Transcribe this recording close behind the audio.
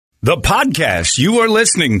The podcast you are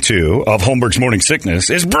listening to of Holmberg's Morning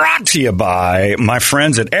Sickness is brought to you by my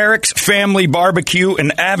friends at Eric's Family Barbecue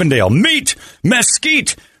in Avondale. Meet,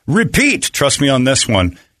 mesquite, repeat. Trust me on this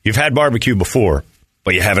one. You've had barbecue before,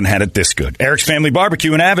 but you haven't had it this good. Eric's Family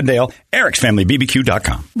Barbecue in Avondale,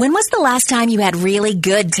 ericsfamilybbq.com. When was the last time you had really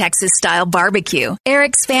good Texas-style barbecue?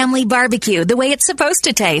 Eric's Family Barbecue, the way it's supposed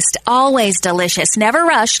to taste. Always delicious, never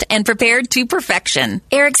rushed, and prepared to perfection.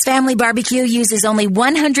 Eric's Family Barbecue uses only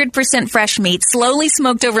 100% fresh meat, slowly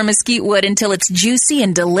smoked over mesquite wood until it's juicy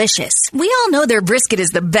and delicious. We all know their brisket is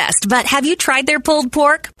the best, but have you tried their pulled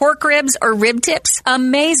pork, pork ribs, or rib tips?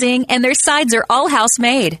 Amazing, and their sides are all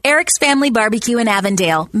house-made. Eric's Family Barbecue in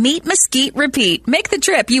Avondale. Meet, mesquite, repeat. Make the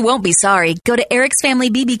trip. You won't be sorry. Go to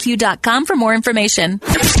ericsfamilybbq.com for more information.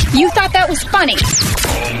 You thought that was funny.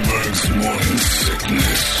 Holmberg's Morning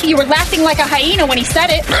Sickness. You were laughing like a hyena when he said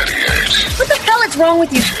it. 98. What the hell is wrong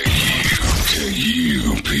with you?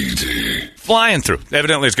 KUPD. Flying through.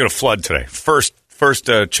 Evidently, it's going to flood today. First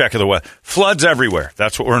check of the weather. Floods everywhere.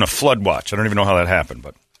 That's what we're in a flood watch. I don't even know how that happened,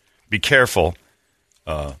 but be careful.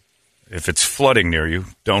 If it's flooding near you,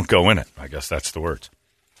 don't go in it. I guess that's the words.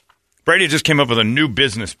 Brady just came up with a new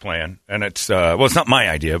business plan, and it's not my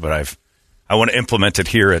idea, but I want to implement it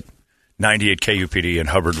here at 98 KUPD and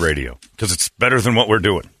Hubbard Radio because it's better than what we're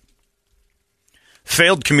doing.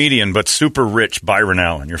 Failed comedian, but super rich Byron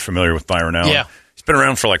Allen. You're familiar with Byron Allen? Yeah. He's been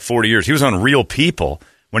around for like 40 years. He was on Real People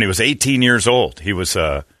when he was 18 years old. He was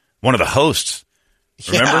one of the hosts.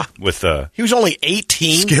 Remember? Yeah. With he was only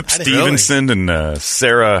 18. Skip Stevenson and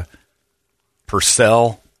Sarah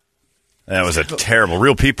Purcell. That was a terrible.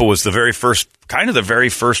 Real People was the very first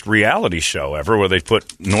reality show ever where they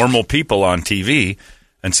put normal people on TV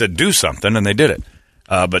and said do something, and they did it.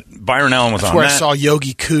 But Byron Allen was on that. That's where I saw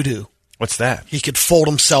Yogi Kudu. What's that? He could fold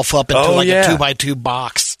himself up into a 2x2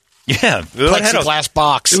 box. Yeah. Plexiglass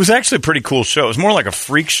box. It was actually a pretty cool show. It was more like a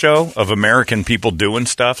freak show of American people doing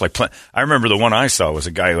stuff. Like I remember the one I saw was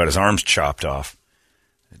a guy who had his arms chopped off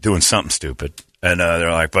doing something stupid. And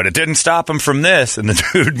they're like, but it didn't stop him from this. And the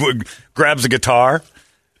dude grabs a guitar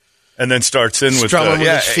and then starts in with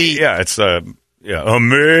his feet. Yeah, it's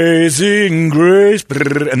Amazing Grace.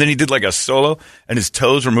 And then he did like a solo, and his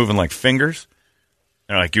toes were moving like fingers.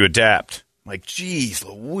 And like, you adapt. I'm like, geez,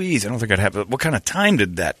 Louise, I don't think I'd have. What kind of time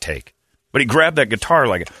did that take? But he grabbed that guitar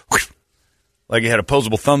like he had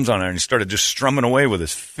opposable thumbs on it, and he started just strumming away with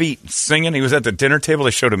his feet, singing. He was at the dinner table.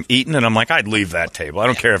 They showed him eating, and I'm like, I'd leave that table. I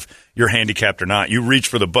don't care if you're handicapped or not. You reach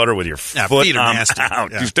for the butter with your foot. Feet are nasty.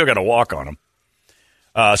 Out. Yeah. You still got to walk on them.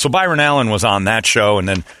 So Byron Allen was on that show and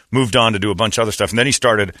then moved on to do a bunch of other stuff. And then he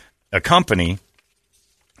started a company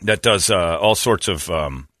that does all sorts of,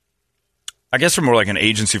 I guess they're more like an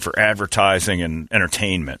agency for advertising and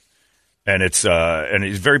entertainment. And and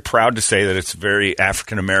he's very proud to say that it's very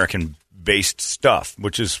African-American based stuff,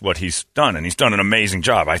 which is what he's done, and he's done an amazing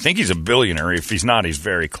job. I think he's a billionaire. If he's not, he's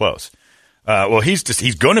very close.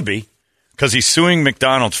 He's going to be, because he's suing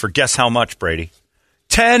McDonald's for guess how much, Brady?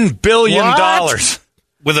 $10 billion. What?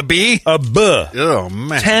 With a B? A B. Oh,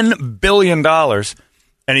 man. $10 billion.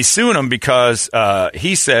 And he's suing them because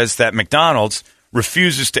he says that McDonald's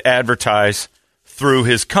refuses to advertise through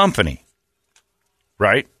his company.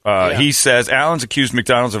 Right? He says Allen's accused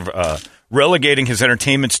McDonald's of relegating his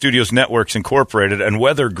Entertainment Studios Networks Incorporated and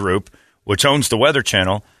Weather Group, which owns the Weather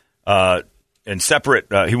Channel, and separate.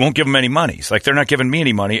 He won't give them any money. It's like, they're not giving me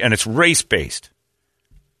any money, and it's race-based.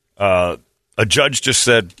 A judge just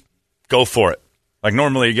said, go for it. Like,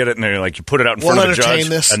 normally you get it, and they're like, you put it out in front of the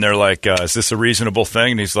judge, and they're like, is this a reasonable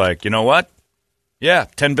thing? And he's like, you know what? Yeah,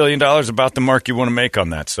 $10 billion about the mark you want to make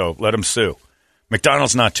on that, so let him sue.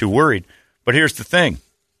 McDonald's not too worried. But here's the thing.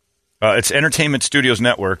 It's Entertainment Studios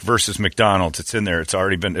Network versus McDonald's. It's in there.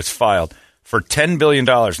 It's filed for $10 billion.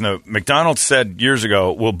 Now, McDonald's said years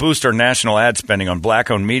ago, we'll boost our national ad spending on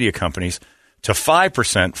black-owned media companies to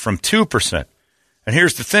 5% from 2%. And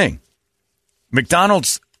here's the thing.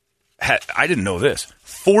 McDonald's, I didn't know this,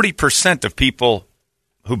 40% of people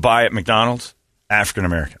who buy at McDonald's,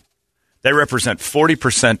 African-American. They represent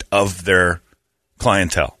 40% of their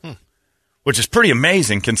clientele. Which is pretty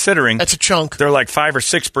amazing considering that's a chunk. They're like 5 or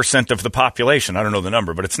 6% of the population. I don't know the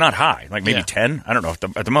number, but it's not high. Like maybe 10. I don't know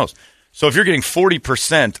at the most. So if you're getting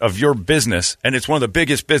 40% of your business, and it's one of the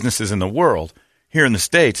biggest businesses in the world here in the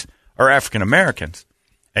States, are African Americans,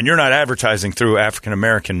 and you're not advertising through African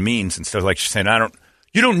American means instead of like saying,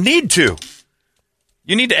 you don't need to.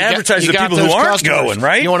 You need to advertise to people who aren't going,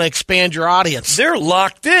 right? You want to expand your audience. They're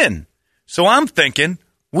locked in. So I'm thinking,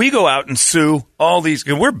 we go out and sue all these.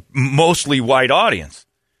 We're mostly white audience.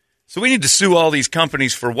 So we need to sue all these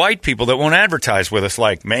companies for white people that won't advertise with us,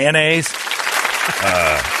 like mayonnaise,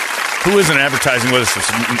 Who isn't advertising with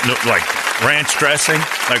us? Like ranch dressing,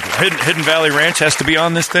 like Hidden Valley Ranch has to be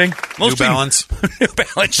on this thing. New Balance. New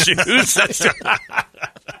Balance shoes.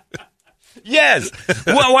 Yes.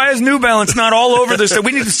 Well, why is New Balance not all over this?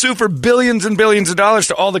 We need to sue for billions and billions of dollars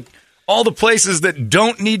to all the places that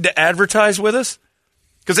don't need to advertise with us.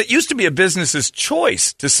 Because it used to be a business's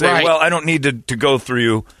choice to say, Right. well, I don't need to go through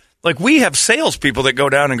you. Like we have salespeople that go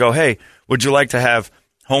down and go, hey, would you like to have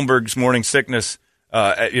Holmberg's Morning Sickness,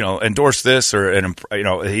 endorse this, or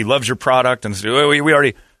he loves your product, and so we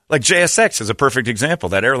already like JSX is a perfect example.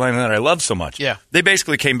 That airline that I love so much. Yeah, they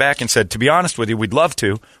basically came back and said, to be honest with you, we'd love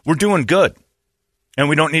to. We're doing good, and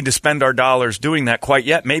we don't need to spend our dollars doing that quite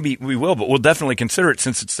yet. Maybe we will, but we'll definitely consider it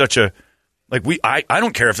since it's such a like I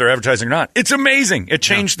don't care if they're advertising or not. It's amazing. It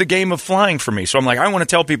changed the game of flying for me. So I'm like, I want to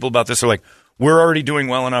tell people about this. They're like, we're already doing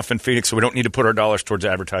well enough in Phoenix, so we don't need to put our dollars towards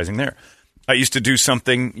advertising there. I used to do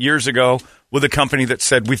something years ago with a company that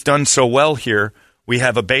said, we've done so well here, we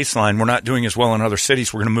have a baseline. We're not doing as well in other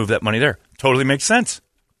cities. We're going to move that money there. Totally makes sense.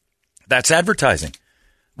 That's advertising.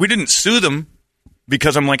 We didn't sue them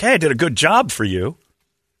because I'm like, hey, I did a good job for you.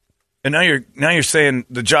 And now you're saying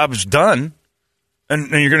the job is done, and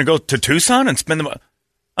you're going to go to Tucson and spend the money.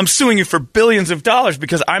 I'm suing you for billions of dollars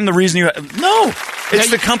because I'm the reason No, it's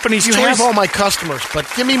the company's choice. You have all my customers, but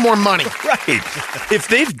give me more money. Right. If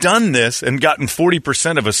they've done this and gotten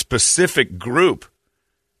 40% of a specific group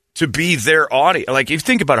to be their audience, like if you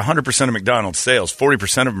think about 100% of McDonald's sales,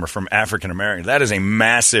 40% of them are from African Americans. That is a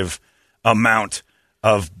massive amount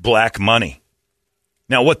of black money.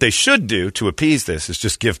 Now, what they should do to appease this is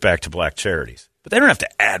just give back to black charities. But they don't have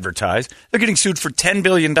to advertise. They're getting sued for $10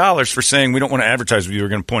 billion for saying we don't want to advertise with you. We're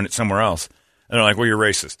going to point it somewhere else. And they're like, well, you're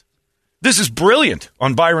racist. This is brilliant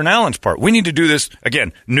on Byron Allen's part. We need to do this.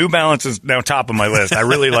 Again, New Balance is now top of my list. I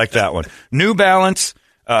really like that one. New Balance,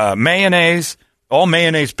 mayonnaise, all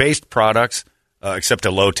mayonnaise-based products, except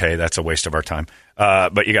elote. That's a waste of our time.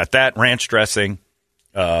 But you got that, ranch dressing.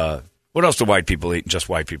 What else do white people eat? Just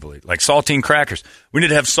white people eat. Like saltine crackers. We need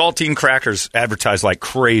to have saltine crackers advertised like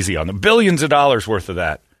crazy on them. Billions of dollars worth of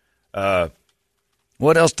that.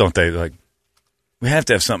 What else don't they like? We have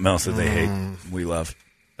to have something else that they hate. We love.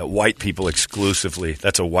 That white people exclusively.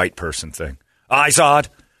 That's a white person thing. Izod.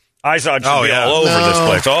 Izod should be all over this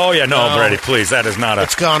place. Oh, yeah. No, Brady, please. That is not a...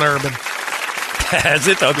 It's gone urban. Has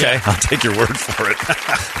it? Okay. Yeah. I'll take your word for it.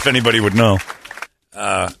 If anybody would know.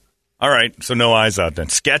 All right. So no Izod then.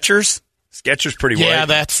 Skechers? Skechers pretty white. Yeah,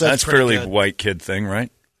 that's fairly good. White kid thing,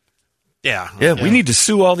 right? Yeah. Yeah, we need to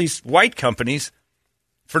sue all these white companies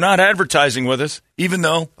for not advertising with us, even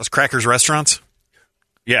though... Those Crackers restaurants?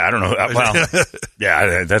 Yeah, I don't know. Well,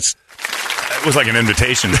 yeah, that was like an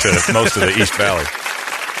invitation to most of the East Valley.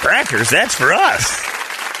 Crackers, that's for us.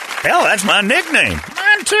 Hell, that's my nickname.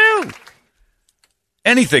 Mine too.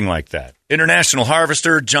 Anything like that. International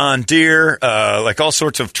Harvester, John Deere, like all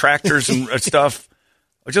sorts of tractors and stuff.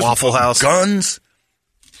 Just Waffle House. Guns.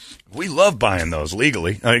 We love buying those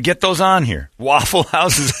legally. Get those on here. Waffle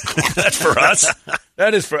Houses, that's for us.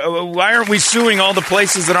 That is for. Why aren't we suing all the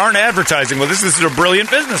places that aren't advertising? Well, this is a brilliant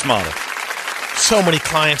business model. So many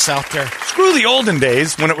clients out there. Screw the olden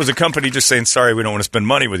days when it was a company just saying, sorry, we don't want to spend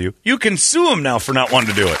money with you. You can sue them now for not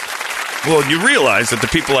wanting to do it. Well, you realize that the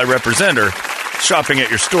people I represent are shopping at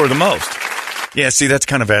your store the most. Yeah, see, that's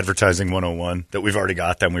kind of advertising 101, that we've already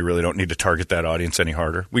got them. We really don't need to target that audience any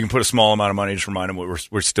harder. We can put a small amount of money, just remind them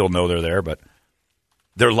we still know they're there, but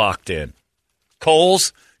they're locked in.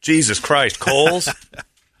 Kohl's? Jesus Christ, Kohl's?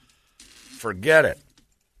 Forget it.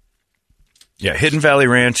 Yeah, Hidden Valley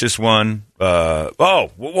Ranch is one. I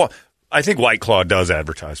think White Claw does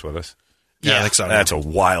advertise with us. Yeah, I think so. That's a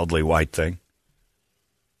wildly white thing.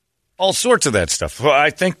 All sorts of that stuff. Well, I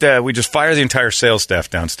think that we just fire the entire sales staff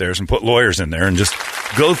downstairs and put lawyers in there and just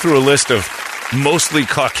go through a list of mostly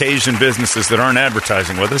Caucasian businesses that aren't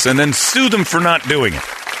advertising with us and then sue them for not doing it.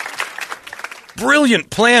 Brilliant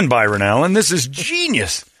plan, Byron Allen. This is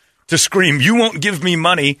genius. To scream, you won't give me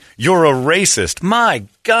money, you're a racist. My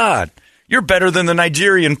God, you're better than the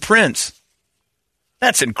Nigerian prince.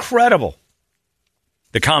 That's incredible.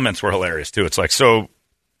 The comments were hilarious, too. It's like, so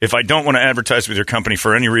if I don't want to advertise with your company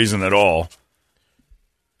for any reason at all,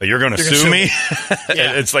 you're going to sue me?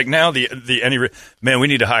 Yeah. It's like now man, we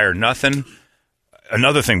need to hire nothing.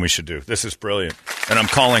 Another thing we should do. This is brilliant. And I'm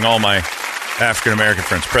calling all my African-American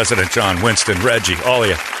friends, President John, Winston, Reggie, all of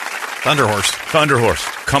you. Thunderhorse.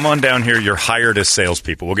 Come on down here. You're hired as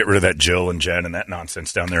salespeople. We'll get rid of that Jill and Jen and that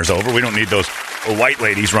nonsense down there is over. We don't need those white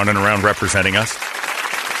ladies running around representing us.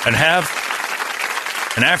 And have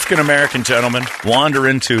An African-American gentleman wander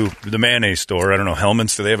into the mayonnaise store. I don't know,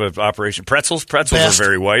 Hellman's, do they have an operation? Pretzels? Pretzels Best. are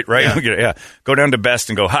very white, right? Yeah. Yeah. Go down to Best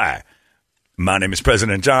and go, "Hi, my name is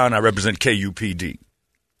President John. I represent KUPD.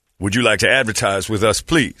 Would you like to advertise with us,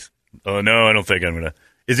 please?" "Oh, no, I don't think I'm going to."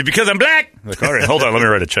 "Is it because I'm black?" I'm like, all right, hold on. Let me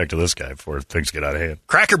write a check to this guy before things get out of hand.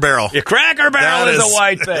 Cracker Barrel. Yeah, Cracker Barrel That is a is-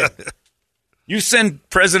 white thing. You send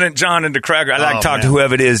President John into Cracker. I'd like to talk to man.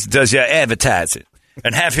 whoever it is does your advertising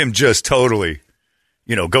and have him just totally,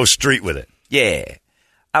 go street with it. "Yeah,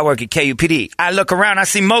 I work at KUPD. I look around. I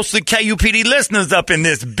see mostly KUPD listeners up in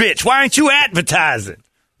this bitch. Why aren't you advertising?"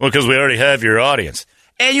 "Well, because we already have your audience.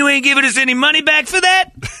 And you ain't giving us any money back for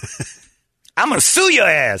that? I'm going to sue your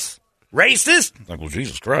ass. Racist?" Like, well,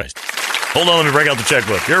 Jesus Christ. Hold on, let me break out the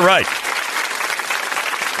checkbook. You're right.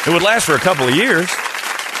 It would last for a couple of years.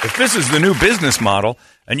 If this is the new business model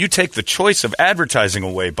and you take the choice of advertising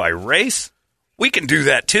away by race, we can do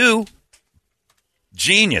that too.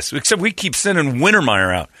 Genius. Except we keep sending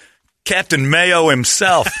Wintermeyer out. Captain Mayo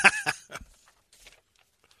himself.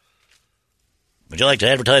 "Would you like to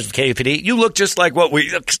advertise with KUPD? You look just like what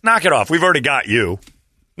we... Knock it off. We've already got you."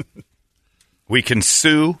 We can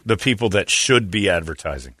sue the people that should be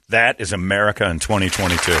advertising. That is America in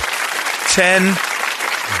 2022.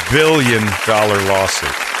 $10 billion lawsuit.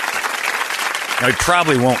 Now, he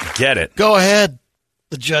probably won't get it. Go ahead.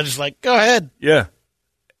 The judge is like, go ahead. Yeah.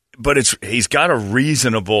 But he's got a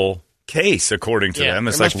reasonable case, according to Yeah, them.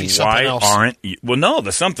 It's there like, must be something why else. aren't you? Well, no,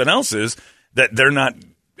 the something else is that they're not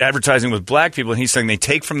advertising with black people, and he's saying they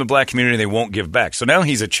take from the black community and they won't give back. So now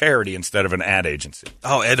he's a charity instead of an ad agency.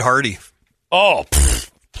 Oh, Ed Hardy. Oh,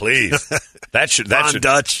 please. That should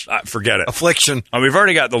Dutch. forget it. Affliction. We've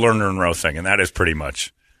already got the Lerner and Rowe thing, and that is pretty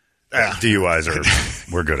much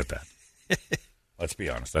DUIs we're good at that. Let's be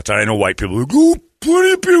honest. I know white people who go,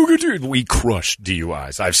 plenty of people get DUIs. We crush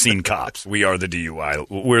DUIs. I've seen cops. We are the DUI.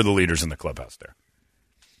 We're the leaders in the clubhouse there.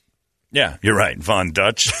 Yeah, you're right. Von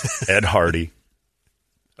Dutch, Ed Hardy.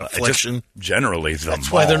 Affliction. Generally, the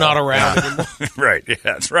That's why they're not around anymore. Right. Yeah,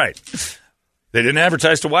 that's right. They didn't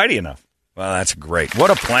advertise to Whitey enough. Well, that's great. What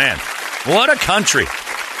a plan. What a country. I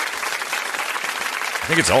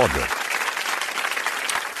think it's all good.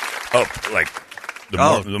 Oh, like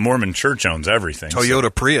the Mormon church owns everything. Toyota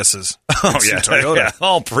Priuses. Oh, yeah. Toyota. Yeah.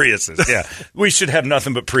 All Priuses. Yeah. We should have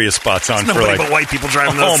nothing but Prius spots on for Nobody like. but white people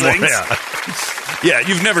driving those things. Yeah. Yeah,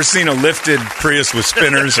 you've never seen a lifted Prius with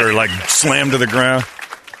spinners or like slammed to the ground.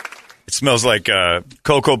 It smells like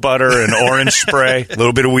cocoa butter and orange spray, a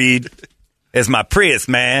little bit of weed. It's my Prius,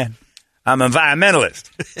 man. I'm an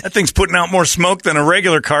environmentalist. That thing's putting out more smoke than a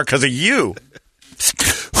regular car because of you. It's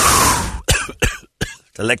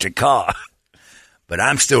an electric car, but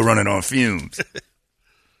I'm still running on fumes.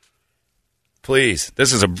 Please,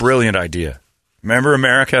 this is a brilliant idea. Remember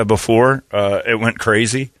America before it went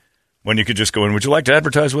crazy? When you could just go in, would you like to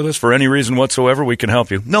advertise with us for any reason whatsoever? We can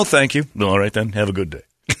help you. No, thank you. All right, then. Have a good day.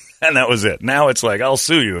 And that was it. Now it's like, I'll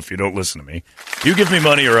sue you if you don't listen to me. You give me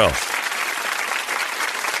money or else.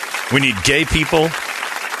 We need gay people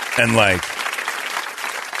and, like,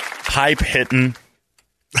 hype-hitting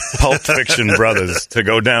Pulp Fiction brothers to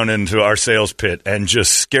go down into our sales pit and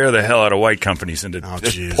just scare the hell out of white companies into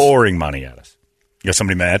just pouring money at us. You got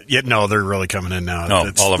somebody mad? Yeah, no, they're really coming in now. No,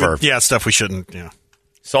 all of our... Yeah, stuff we shouldn't, yeah.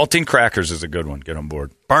 Saltine crackers is a good one. Get on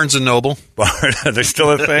board. Barnes & Noble. Are they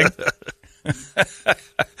still a thing?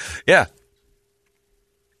 Yeah.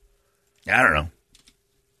 I don't know.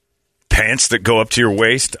 Pants that go up to your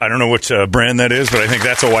waist. I don't know which brand that is, but I think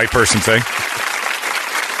that's a white person thing.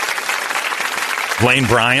 Lane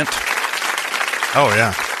Bryant. Oh,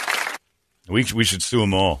 yeah. We should sue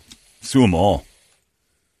them all. Sue them all.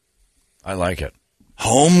 I like it.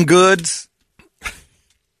 Home Goods.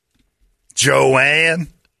 Joanne.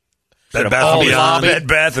 Bed Bath & Beyond. Bed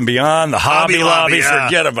Bath & Beyond. The Hobby Lobby. yeah.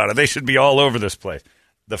 Forget about it. They should be all over this place.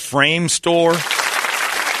 The Frame Store.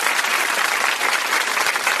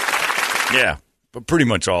 Yeah, but pretty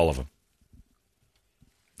much all of them.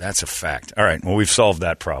 That's a fact. All right, well, we've solved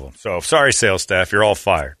that problem. So, sorry, sales staff, you're all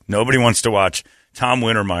fired. Nobody wants to watch Tom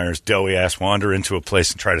Wintermeyer's doughy ass wander into a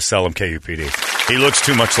place and try to sell him KUPD. He looks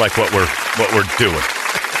too much like what we're doing.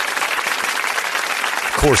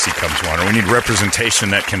 Of course he comes wandering. We need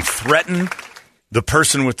representation that can threaten the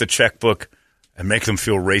person with the checkbook and make them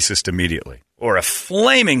feel racist immediately. Or a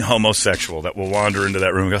flaming homosexual that will wander into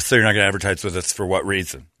that room and go, so you're not going to advertise with us for what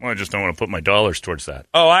reason? Well, I just don't want to put my dollars towards that.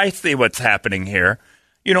 Oh, I see what's happening here.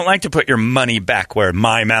 You don't like to put your money back where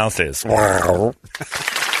my mouth is. I don't know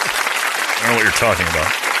what you're talking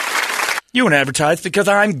about. You won't advertise because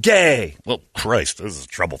I'm gay. Well, Christ, this is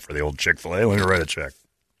trouble for the old Chick-fil-A. Let me write a check.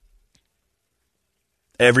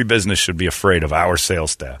 Every business should be afraid of our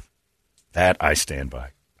sales staff. That I stand by.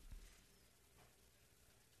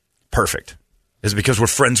 Perfect. Is it because we're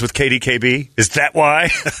friends with KDKB? Is that why?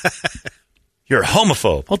 You're a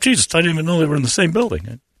homophobe. Oh, Jesus, I didn't even know they were in the same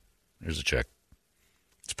building. Here's a check.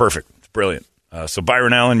 It's perfect. It's brilliant. So,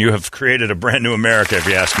 Byron Allen, you have created a brand new America, if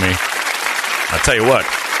you ask me. I'll tell you what.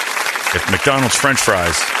 If McDonald's French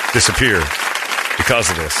fries disappear because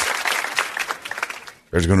of this,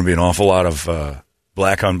 there's going to be an awful lot of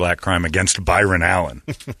black-on-black crime against Byron Allen.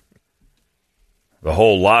 The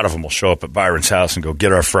whole lot of them will show up at Byron's house and go,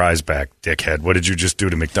 get our fries back, dickhead. What did you just do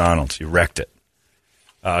to McDonald's? You wrecked it.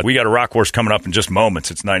 We got a rock horse coming up in just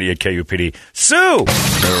moments. It's 98 KUPD. Sue!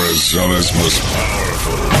 Arizona's most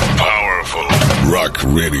powerful rock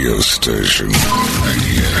radio station. 98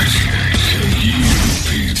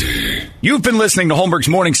 KUPD. You've been listening to Holmberg's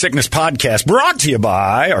Morning Sickness Podcast, brought to you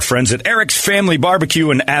by our friends at Eric's Family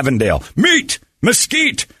Barbecue in Avondale. Meet,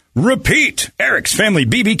 mesquite, repeat.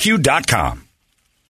 Eric'sFamilyBBQ.com.